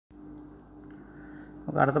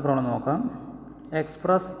നമുക്ക് അടുത്ത പ്രോബ്ലം നോക്കാം.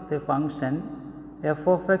 Express the function f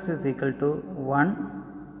of x is equal to 1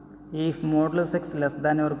 if modulus x less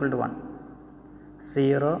than or equal to 1,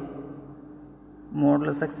 0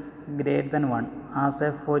 modulus x greater than 1 as a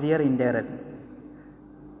Fourier integral.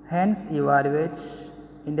 Hence evaluate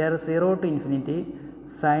integral 0 to infinity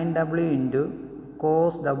sin w into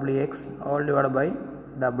cos wx all divided by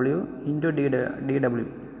w into dw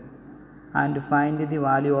and find the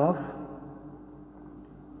value of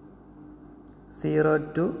 0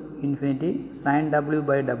 to infinity sin w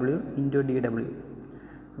by w into dw.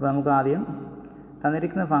 അപ്പോൾ നമുക്ക് ആദ്യം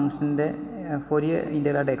തന്നിരിക്കുന്ന ഫംഗ്ഷൻ്റെ Fourier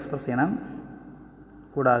ഇൻ്റഗ്രലായിട്ട് express ചെയ്യണം.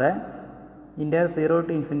 കൂടാതെ integral 0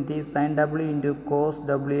 to infinity sin w into cos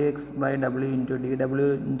wx by w into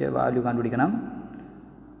dwൻ്റെ value കണ്ടുപിടിക്കണം.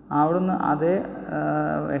 അവിടുന്ന് അതേ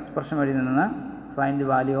expression വഴി നിന്ന് find the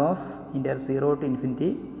value of integral 0 to infinity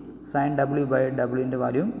sin w by wൻ്റെ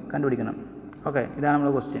value കണ്ടുപിടിക്കണം. ഓക്കെ, ഇതാണ്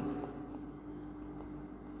നമ്മുടെ ക്വസ്റ്റ്യൻ.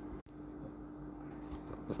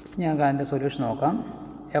 ഞങ്ങൾക്ക് അതിൻ്റെ സൊല്യൂഷൻ നോക്കാം.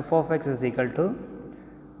 f of x is equal to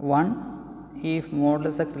 1 if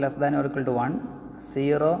modulus x less than or equal to 1,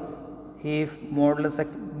 0 if modulus x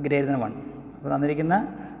greater than 1. അപ്പോൾ തന്നിരിക്കുന്ന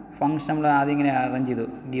function നമ്മൾ ആദ്യം ഇങ്ങനെ അറേഞ്ച് ചെയ്തു.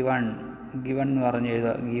 ഗിവൺ എന്ന് പറഞ്ഞ്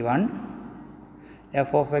എഴുതുക. Given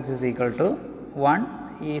f of x is equal to 1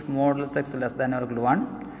 if modulus x less than or equal to 1,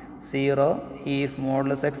 0 if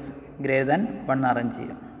modulus x greater than 1 arrange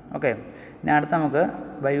ചെയ്യാം. ഓക്കെ, ഇനി അടുത്ത നമുക്ക്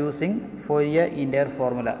by using Fourier integral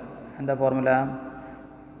formula. എന്താ ഫോർമുല?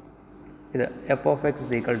 ഇത് f of x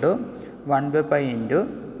is equal to 1/π into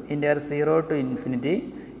integral 0 to infinity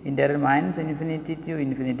integral minus infinity to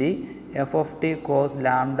infinity f of t cos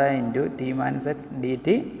lambda into t minus x dt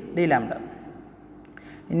d lambda.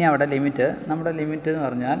 ഇനി അവിടെ limit, നമ്മുടെ limit എന്ന്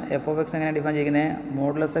പറഞ്ഞാൽ f of x എങ്ങനെ define ചെയ്യുന്നത്?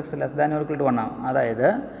 Modulus X less than or equal to 1 ആണ്. അതായത്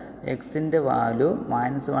എക്സിൻ്റെ വാല്യൂ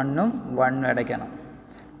 -1ഉം 1ഉം ഇടയ്ക്കാണ്.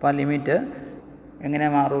 അപ്പോൾ ആ ലിമിറ്റ് എങ്ങനെ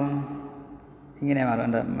മാറും? ഇങ്ങനെ മാറും.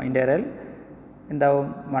 എന്താ ഇൻ്റഗ്രൽ എന്താവും?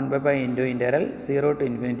 1/π into integral 0 to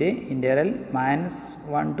infinity integral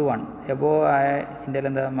 -1 to 1. Above ആയ ഇൻ്റഗ്രൽ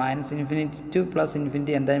എന്താ? -ഇൻഫിനിറ്റി ടു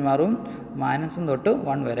 +ഇൻഫിനിറ്റി എന്തായി മാറും? -ഉം തൊട്ട്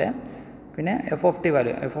 1 വരെ. പിന്നെ എഫ് ഓഫ് ടി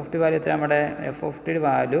വാല്യൂ എത്ര? നമ്മുടെ F of T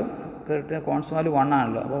value constant value 1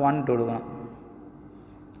 ആണല്ലോ. അപ്പോൾ 1 ഇട്ട് കൊടുക്കണം.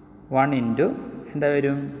 1 ഇൻറ്റു എന്താ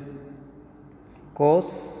വരും?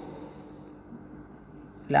 Cos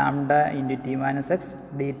lambda into T minus X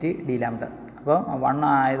D T D lambda. അപ്പോൾ 1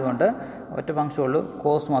 ആയതുകൊണ്ട് ഒറ്റ ഫംഗ്ഷൻ ഉള്ളൂ,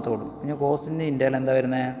 കോസ് മാത്രമേ ഉള്ളൂ. ഇനി കോസിൻ്റെ ഇൻ്റഗ്രൽ എന്താ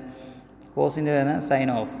വരുന്നത്? കോസിൻ്റെ വരുന്നത് sign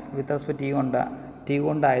off with respect T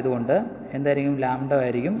കൊണ്ടായതുകൊണ്ട് എന്തായിരിക്കും? ലാംഡ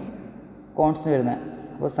ആയിരിക്കും കോൺസ്റ്റന്റ് വരുന്നത്.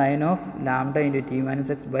 അപ്പോൾ sign of lambda into T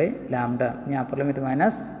minus X by lambda. ഇനി upper limit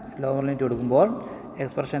minus lower limit കൊടുക്കുമ്പോൾ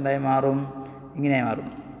എക്സ്പ്രഷൻ എന്തായി മാറും? ഇങ്ങനെയായി മാറും.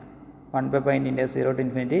 1/π into 0 to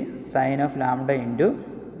infinity sign of lambda into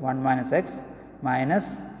 1 minus X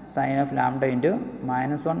minus sign of lambda into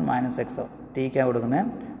 -1 minus എക്സോ ടിക്കാണ് കൊടുക്കുന്നത്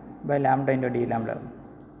by lambda into D lambda.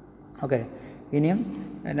 Okay, ഇനിയും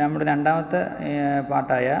നമ്മുടെ രണ്ടാമത്തെ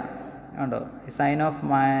പാർട്ടായ ഉണ്ടോ sign of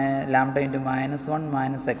lambda into -1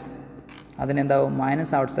 minus X. അതിനെന്താവും?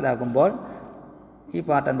 Minus out side ആക്കുമ്പോൾ ഈ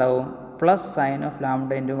പാർട്ട് എന്താവും? Plus sine of lambda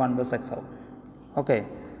into 1/x ആവും. Okay,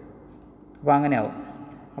 അപ്പോൾ അങ്ങനെയാവും.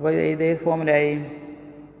 അപ്പോൾ ഇത് ഏത് ഫോമിലായി?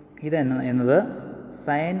 ഇത് എന്നത്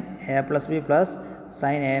sine A plus B plus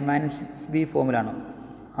sine A minus B ഫോമിലാണ്.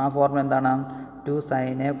 ആ ഫോർമുല എന്താണ്? 2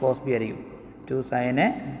 sin a cos b ആയിരിക്കും. 2 sin a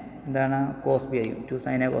എന്താണ്? cos b ആയിരിക്കും. 2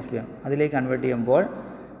 sin a cos b. അതിലേക്ക് കൺവേർട്ട് ചെയ്യുമ്പോൾ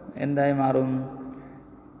എന്തായി മാറും?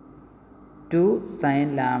 2 sin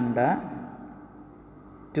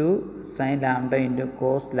lambda into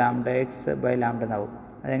cos lambda X by lambda എന്നാവും.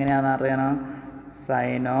 അതെങ്ങനെയാണെന്ന് അറിയണം?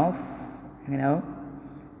 Sign of എങ്ങനെയാവും?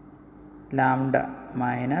 Lambda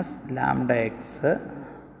minus lambda X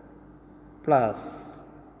plus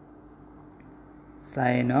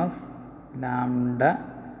sine of lambda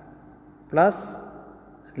plus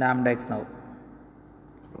lambda X ആവും.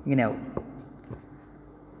 ഇങ്ങനെയാവും.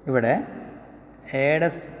 ഇവിടെ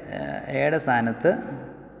എയുടെ സ്ഥാനത്ത്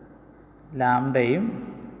ലാംഡയും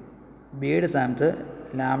ബിയുടെ സ്ഥാനത്ത്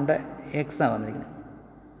ലാംഡ എക്സ് ആണ് വന്നിരിക്കുന്നത്.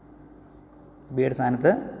 ബിയുടെ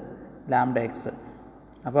സ്ഥാനത്ത് ലാംഡ എക്സ്.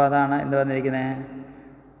 അപ്പോൾ അതാണ് എന്ത് വന്നിരിക്കുന്നത്?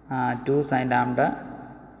 2 sin lambda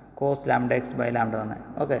cos lambda X by lambda തന്നെ.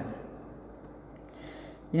 ഓക്കെ,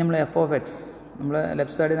 ഇനി നമ്മൾ എഫ് ഓഫ് എക്സ് നമ്മൾ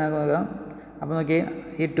ലെഫ്റ്റ് സൈഡിൽ നോക്കുക. അപ്പോൾ നോക്കി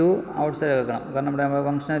ഈ 2 ഔട്ട് സൈഡ് വെക്കണം. കാരണം നമ്മുടെ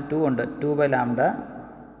ഫംഗ്ഷൻ 2 ഉണ്ട്. 2 ബൈ ലാംഡ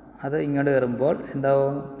അത് ഇങ്ങോട്ട് കയറുമ്പോൾ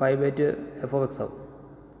എന്താവും? π/2 എഫ് ഓഫ് എക്സ് ആവും.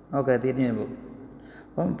 ഓക്കെ, തിരിഞ്ഞ് വരുമ്പോൾ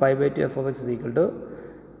അപ്പം π/2 F of X is equal to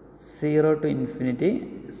 0 to infinity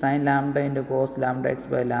sin lambda into cos lambda x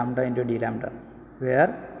by lambda into d lambda, where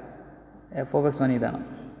f of x 1 ഇതാണ്.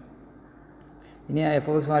 ഇനി F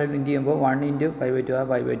of X value into ചെയ്യുമ്പോൾ 1 into 5/2 ആ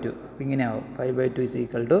 5/2 അപ്പോൾ ഇങ്ങനെയാവും 5/2 is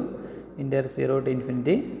equal to inter 0 to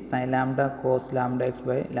infinity sine lambda cos lambda X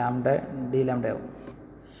by lambda D lambda ആവും.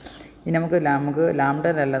 ഇനി നമുക്ക്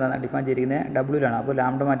ലാംഡയിലല്ല define ചെയ്തിരിക്കുന്നത് ഡബ്ല്യൂലാണ്. അപ്പോൾ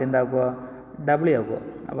ലാംഡ മാറ്റി എന്താക്കുക ഡബ്ല്യു ആക്കുക.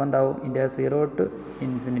 അപ്പോൾ എന്താവും inter 0 to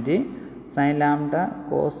infinity sine lambda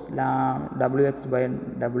cos W X by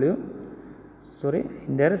W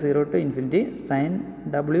inter 0 to infinity sign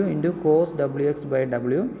W into cos W X by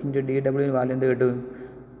W into D ഡബ്ല്യുവിന് value എന്ത് കിട്ടും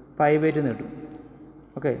 5/2 എന്ന് കിട്ടും.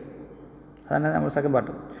 ഓക്കെ, അതാണ് നമ്മൾ സെക്കൻഡ്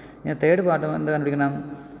പാർട്ട്. ഇനി തേർഡ് പാർട്ട് എന്ത് കണ്ടുപിടിക്കണം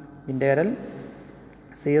integral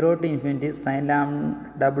 0 to infinity sign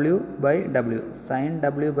W by W sign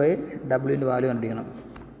W by ഡബ്ല്യുവിൻ്റെ value കണ്ടുപിടിക്കണം.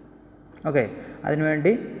 ഓക്കെ,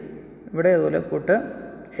 അതിനുവേണ്ടി ഇവിടെ അതുപോലെ പുട്ട്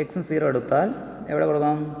എക്സ് 0 എടുത്താൽ എവിടെ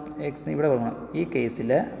കൊടുക്കണം എക്സ് ഇവിടെ കൊടുക്കണം.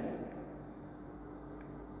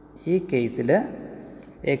 ഈ കേസിൽ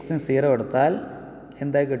എക്സ് 0 എടുത്താൽ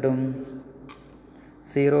എന്തായി കിട്ടും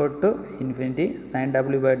 0 to infinity sign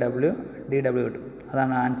W by W D W കിട്ടും.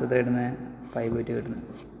 അതാണ് ആൻസർ ഇടുന്നത് 5/2 കിട്ടുന്നത്.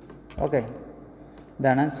 ഓക്കെ,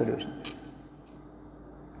 ഇതാണ് സൊല്യൂഷൻ.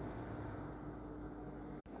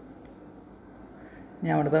 ഇനി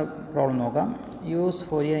അവിടുത്തെ പ്രോബ്ലം നോക്കാം. Use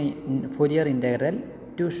Fourier integral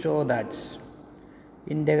to show that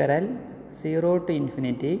integral 0 to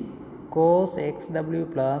infinity cos xw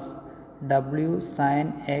plus w sin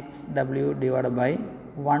xw divided by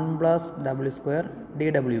 1 plus w square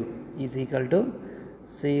dw is equal to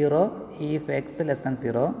 0 if x less than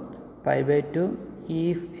 0, pi/2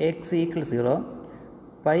 if x equals 0,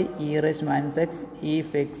 pi e raised minus x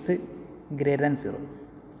if x greater than 0.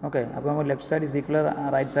 Okay, അപ്പോൾ നമുക്ക് left side is equal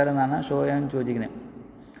right side എന്നാണ് show ചെയ്യാൻ ചോദിക്കുന്നത്.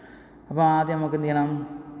 അപ്പോൾ ആദ്യം നമുക്ക് എന്ത് ചെയ്യണം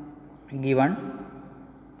given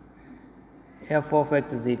F of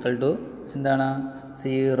X is equal to എന്താണ്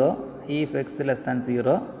 0 if x less than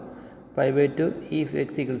 0, pi/2 if x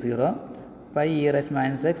equal 0, pi e raised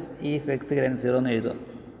minus x if x greater than 0 എന്ന് എഴുതുക.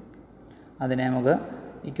 അതിനെ നമുക്ക്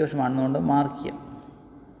ഇക്വേഷൻ 1 കൊണ്ട് മാർക്ക് ചെയ്യാം.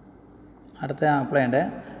 അടുത്ത അപ്ലൈ ചെയ്യേണ്ടത്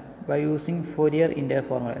by using Fourier integral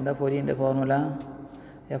formula. എന്താ Fourier integral formula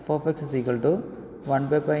F of X is equal to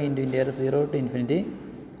 1/π into integral 0 to infinity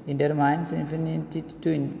integral minus infinity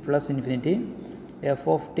two plus infinity F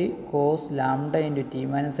of T cos lambda into T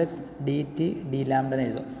minus X D T D lambda എന്ന്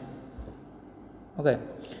എഴുതും. Okay,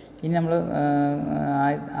 ഇനി നമ്മൾ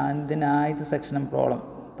അതിൻ്റെ ആദ്യത്തെ section problem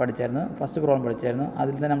പഠിച്ചായിരുന്നു, first problem പഠിച്ചായിരുന്നു.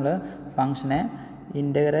 അതിൽ തന്നെ നമ്മൾ ഫംഗ്ഷനെ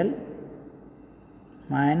integral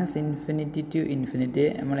minus infinity to infinity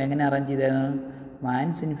നമ്മൾ എങ്ങനെ അറേഞ്ച് ചെയ്തായിരുന്നു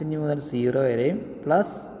മൈനസ് ഇൻഫിനിറ്റി മുതൽ 0 വരെയും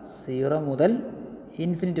പ്ലസ് 0 മുതൽ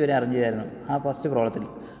ഇൻഫിനിറ്റി വരെ അറേഞ്ച് ചെയ്തായിരുന്നു ആ ഫസ്റ്റ് പ്രോബ്ലത്തിൽ.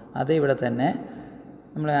 അത് ഇവിടെ തന്നെ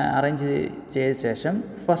നമ്മൾ അറേഞ്ച് ചെയ്ത ശേഷം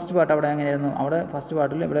ഫസ്റ്റ് പാർട്ട് അവിടെ എങ്ങനെയായിരുന്നു അവിടെ ഫസ്റ്റ്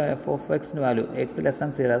പാർട്ടിൽ ഇവിടെ എഫ് ഓഫ് എക്സിൻ്റെ വാല്യൂ എക്സ് ലെസ് ദാൻ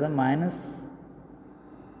 0 അത്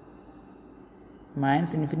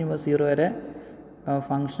മൈനസ് ഇൻഫിനിറ്റി മുതൽ 0 വരെ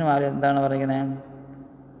ഫംഗ്ഷൻ വാല്യൂ എന്താണ് പറയുന്നത്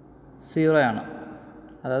 0 ആണ്,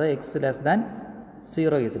 അതായത് എക്സ് ലെസ് ദാൻ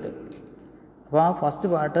 0 കേസിൽ. അപ്പോൾ ആ first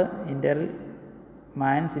part integral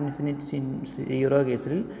minus infinity 0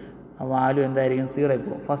 കേസിൽ ആ വാല്യൂ എന്തായിരിക്കും 0 ആയി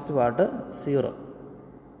പോകും. ഫസ്റ്റ് പാർട്ട് 0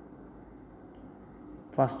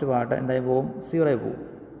 എന്തായി പോകും 0 ആയി പോകും.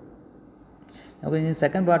 നമുക്ക് ഇനി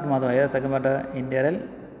സെക്കൻഡ് പാർട്ട് മാത്രം second part integral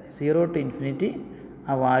 0 to infinity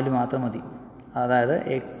ആ വാല്യൂ മാത്രം മതി, അതായത്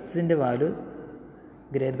എക്സിൻ്റെ വാല്യൂ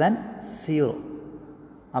ഗ്രേറ്റർ ദാൻ 0.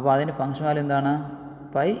 അപ്പോൾ അതിൻ്റെ ഫംഗ്ഷൻ വാല്യൂ എന്താണ്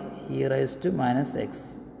pi E raise to minus X.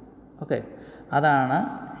 Okay, അതാണ്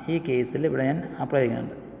ഈ കേസിൽ ഇവിടെ ഞാൻ അപ്ലൈ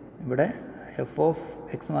ചെയ്യുന്നുണ്ട്. ഇവിടെ എഫ് ഓഫ്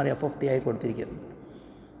എക്സ് മാറി എഫ് ഓഫ് ടി ആയി കൊടുത്തിരിക്കുക.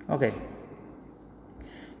 ഓക്കെ,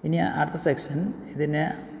 ഇനി അടുത്ത സെക്ഷൻ ഇതിനെ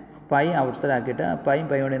പൈ ഔട്ട് സൈഡ് ആക്കിയിട്ട് പൈയും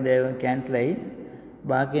പൈയും കൊണ്ട് എന്ത് ചെയ്യും ക്യാൻസലായി.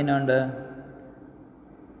 ബാക്കി തന്നെ ഉണ്ട്,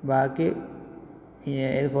 ബാക്കി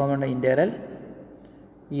ഏത് ഫോമുണ്ട് integral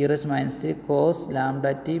E rice minus T cos lambda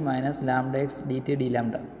T minus lambda X D T D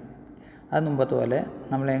lambda. അത് മുമ്പത്തെ പോലെ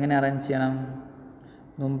നമ്മൾ എങ്ങനെ അറേഞ്ച് ചെയ്യണം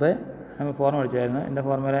മുമ്പ് നമ്മൾ ഫോർമുല പഠിച്ചായിരുന്നു. എൻ്റെ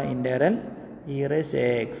formula integral E rice A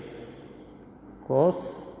X cos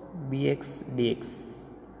B X D X.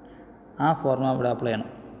 ആ ഫോർമുല ഇവിടെ അപ്ലൈ ചെയ്യണം.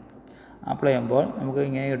 അപ്ലൈ ചെയ്യുമ്പോൾ നമുക്ക്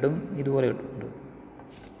ഇങ്ങനെ കിട്ടും, ഇതുപോലെ കിട്ടും.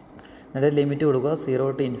 എന്നിട്ട് ലിമിറ്റ് കൊടുക്കുക 0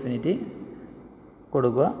 ടു ഇൻഫിനിറ്റി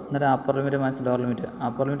കൊടുക്കുക. എന്നിട്ട് upper limit minus lower limit.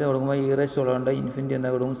 Upper limit കൊടുക്കുമ്പോൾ ഈ റേസ്റ്റ് ഉള്ളതുകൊണ്ട് ഇൻഫിനിറ്റി എന്താ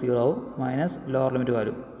കൊടുക്കും 0 ആവും, മൈനസ് ലോവർ ലിമിറ്റ്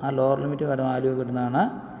വാല്യൂ. ആ ലോവർ ലിമിറ്റ് വാല്യൂ കിട്ടുന്നതാണ്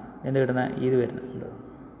എന്ത് കിട്ടുന്നത് ഇത് വരുന്നുണ്ട്.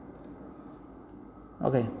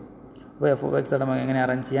 ഓക്കെ, അപ്പോൾ എഫ് ഓഫ് എക്സ് നമുക്ക് എങ്ങനെ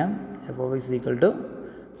അറേഞ്ച് ചെയ്യാം F of X equal to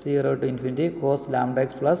 0 to infinity cos lambda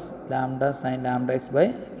X plus lambda sine lambda X by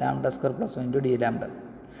lambda square plus 1 into D lambda.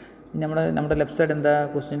 ഇനി നമ്മുടെ ലെഫ്റ്റ് സൈഡ് എന്താ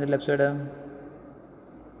ക്വസ്റ്റ്യൻ്റെ ലെഫ്റ്റ് സൈഡ്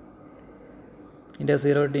ഇതിൻ്റെ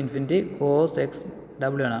 0 to infinity cos X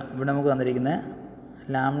W ആണ്. ഇവിടെ നമുക്ക് തന്നിരിക്കുന്നത്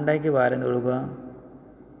ലാംഡയ്ക്ക് പകരം എന്ത് കൊടുക്കുക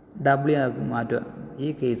ഡബ്ല്യു ആക്കി മാറ്റുക. ഈ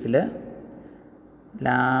കേസിൽ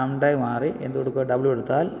ലാംഡ മാറി എന്ത് കൊടുക്കുക, ഡബ്ല്യു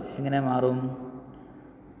കൊടുത്താൽ എങ്ങനെ മാറും,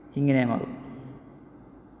 ഇങ്ങനെ മാറും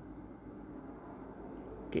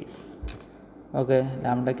കേസ്. ഓക്കെ,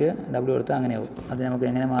 ലാംഡയ്ക്ക് ഡബ്ല്യു കൊടുത്താൽ അങ്ങനെയാവും. അത് നമുക്ക്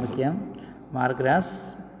എങ്ങനെ മാർക്ക് ചെയ്യാം, മാർക്ക് ആസ്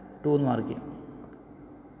 2 എന്ന് മാർക്ക് ചെയ്യാം.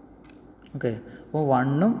 ഓക്കെ, അപ്പോൾ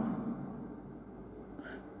 1ഉം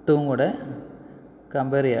 2ഉം കൂടെ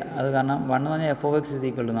കമ്പയർ ചെയ്യുക. അത് കാരണം 1 എന്ന് പറഞ്ഞാൽ F of X is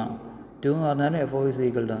equal to എന്നാണ്, 2 എന്ന് പറഞ്ഞാൽ F of X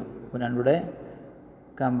equal to ആണ്. അപ്പോൾ രണ്ടുകൂടെ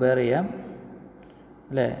കമ്പയർ ചെയ്യാം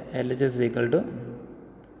അല്ലേ, L H S equal to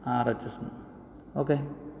R H S. Okay.